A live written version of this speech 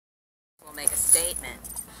make a statement.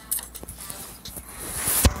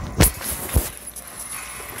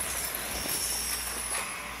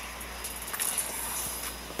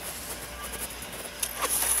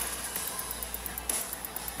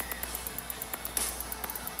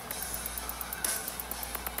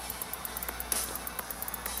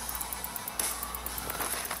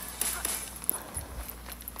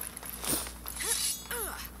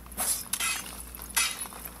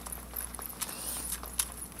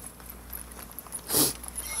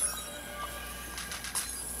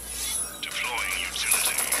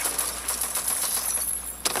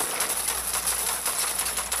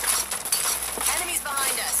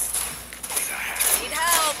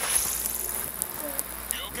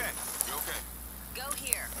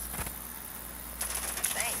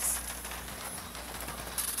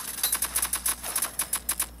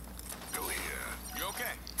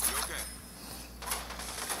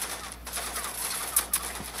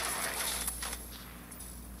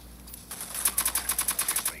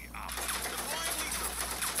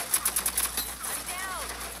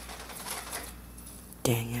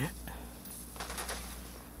 Dang it.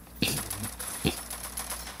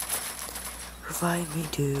 Revive me,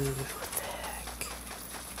 dude. What the heck?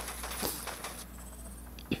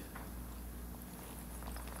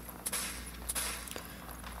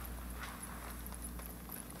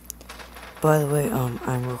 By the way,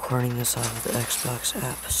 I'm recording this off of the Xbox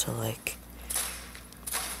app, so like,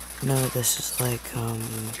 no, this is like, I'm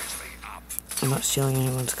not stealing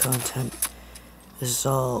anyone's content. This is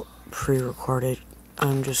all pre-recorded.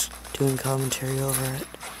 I'm just doing commentary over it.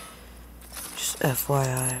 Just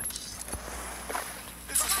FYI.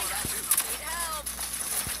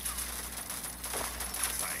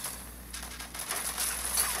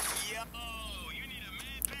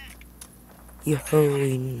 Yo,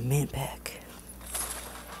 we need a man pack.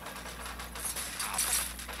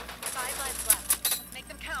 5 lives left. Let's make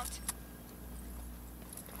them count.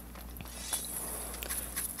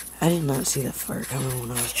 I did not see that fire coming when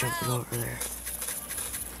I was jumping over there.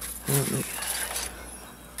 Oh my god.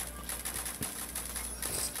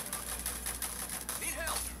 Need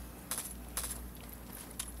help.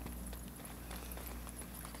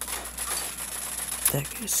 That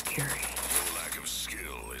guy's scary. Your lack of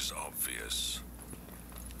skill is obvious.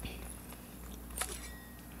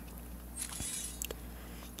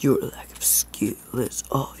 Your lack of skill is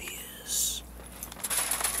obvious.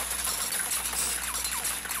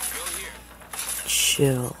 Go here.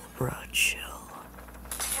 Chill, bro, chill.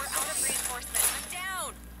 We're out of reinforcements. I'm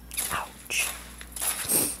down. Ouch.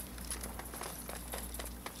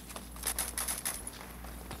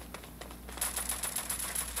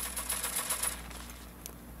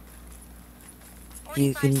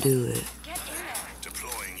 You can do it. Get in there.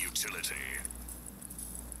 Deploying utility.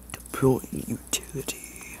 Deploying utility.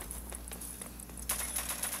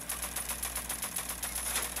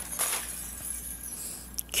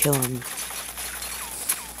 Kill him. 30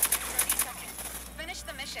 seconds. Finish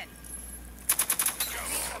the mission.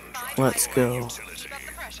 Let's go. Keep up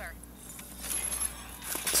the pressure.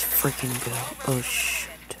 Let's freaking go. Oh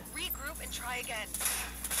shit. Regroup and try again.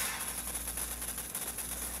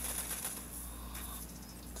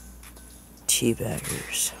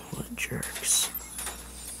 Teabaggers. What jerks.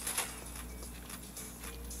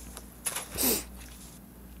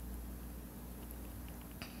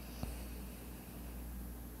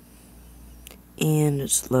 And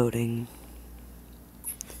it's loading.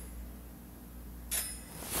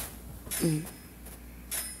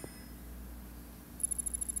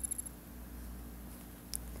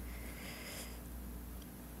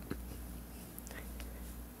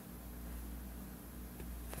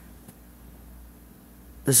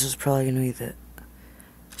 This is probably going to be the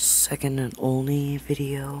second and only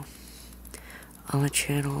video on the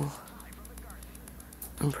channel.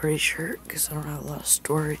 I'm pretty sure, because I don't have a lot of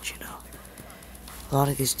storage, you know. A lot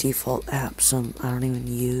of these default apps I don't even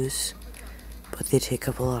use, but they take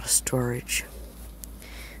up a lot of storage.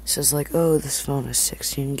 It says like, oh, this phone has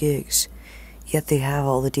 16 gigs, yet they have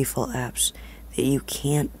all the default apps that you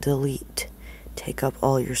can't delete take up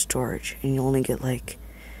all your storage, and you only get like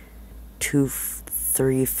 2,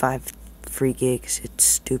 3, 5 free gigs. It's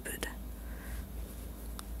stupid.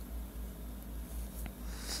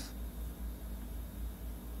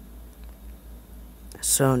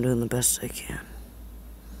 So I'm doing the best I can.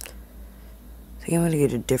 I think I'm gonna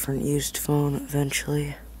get a different used phone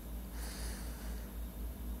eventually.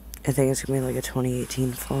 I think it's gonna be like a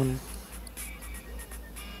 2018 phone.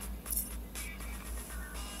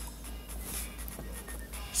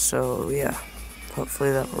 So yeah,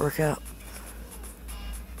 hopefully that'll work out.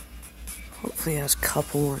 Hopefully it has a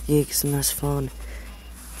couple more gigs than this phone.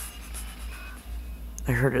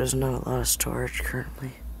 I heard there's not a lot of storage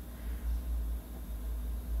currently.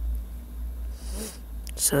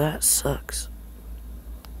 So that sucks.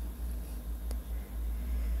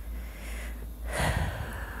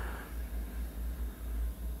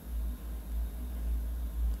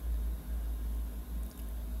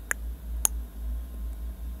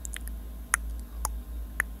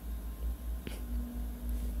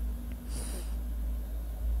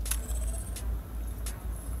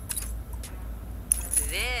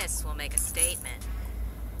 This will make a statement.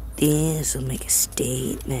 This will make a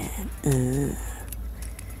statement.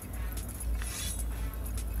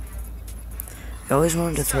 I always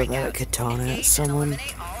wanted to throw that katana at someone,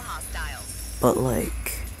 but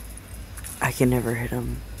like, I can never hit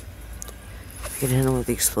him. I can hit him with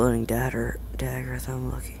the exploding dagger if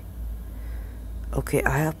I'm lucky. Okay,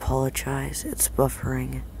 I apologize, it's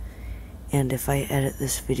buffering, and if I edit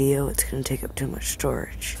this video, it's gonna take up too much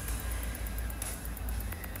storage.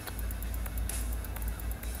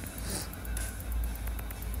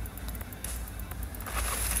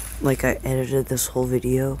 Like, I edited this whole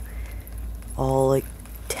video, all like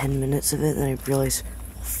 10 minutes of it, and then I realized,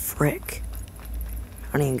 well, frick,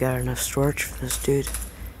 I don't even got enough storage for this dude.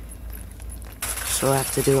 So I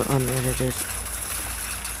have to do it unedited.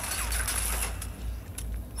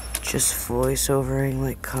 Just voiceovering,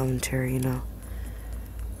 like commentary, you know.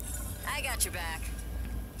 I got your back.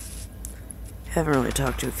 Haven't really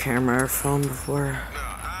talked to a camera or phone before.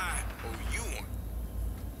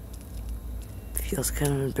 Feels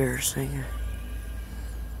kind of embarrassing.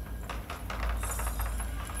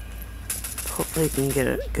 Hopefully I can get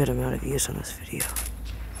a good amount of views on this video.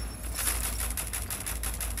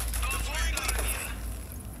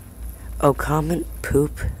 Oh, comment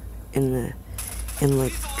poop in the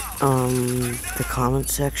comment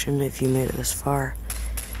section if you made it this far.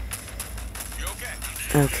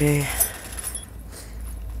 Okay.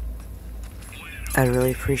 I'd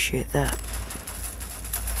really appreciate that.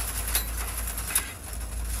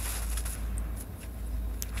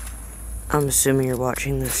 I'm assuming you're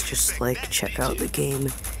watching this just like check out the game,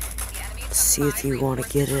 see if you want to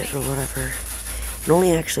get it or whatever. It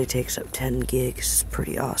only actually takes up 10 gigs, it's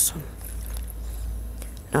pretty awesome.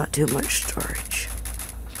 Not too much storage.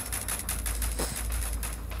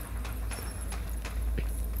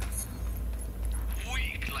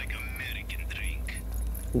 Weak like American drink.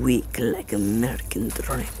 Weak like American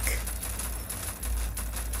drink.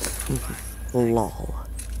 Lol.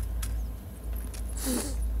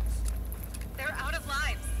 They're out of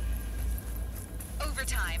lives.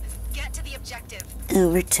 Overtime. Get to the objective.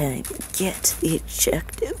 Overtime. Get to the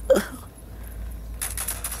objective.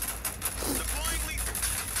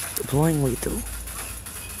 Deploying lethal.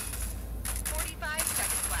 45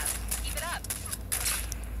 seconds left. Keep it up.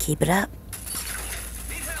 Keep it up.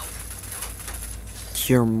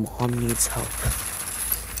 Your mom needs help.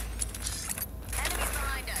 Enemies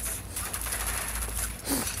behind us.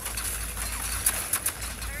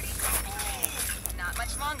 30 seconds. Not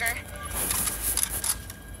much longer.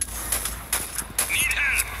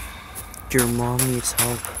 Your mom needs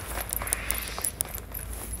help.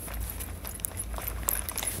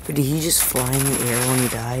 But did he just fly in the air when he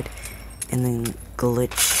died and then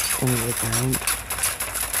glitch into the ground?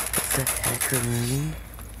 What the heck, Rooney?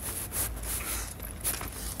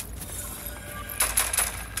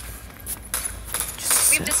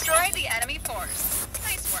 We've destroyed the enemy force.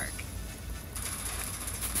 Nice work.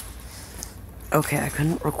 Okay, I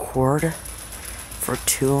couldn't record for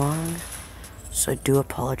too long, so I do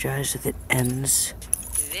apologize if it ends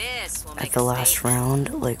This will make at the last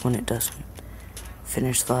round, like when it doesn't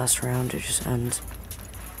finish the last round, it just ends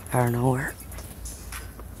out of nowhere.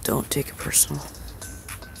 Don't take it personal.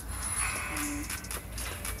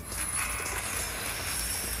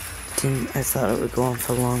 I thought it would go on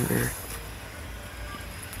for longer.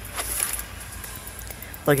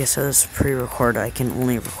 Like I said, this is pre-record. I can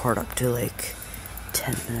only record up to like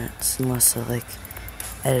 10 minutes unless I like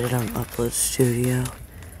edit it on Upload Studio.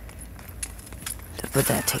 But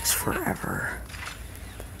that takes forever.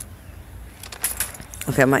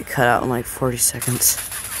 Okay, I might cut out in like 40 seconds.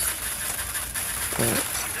 But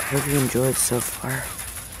I hope you enjoyed so far.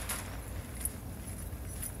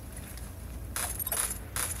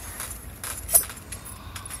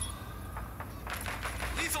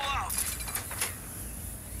 Lethal out.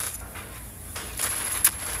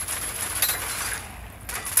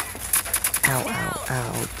 Ow, ow,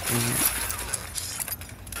 ow, damn it.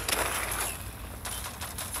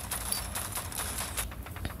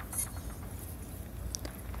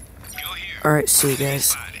 Alright, see you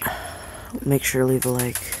guys. Make sure to leave a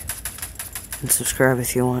like and subscribe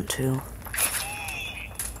if you want to.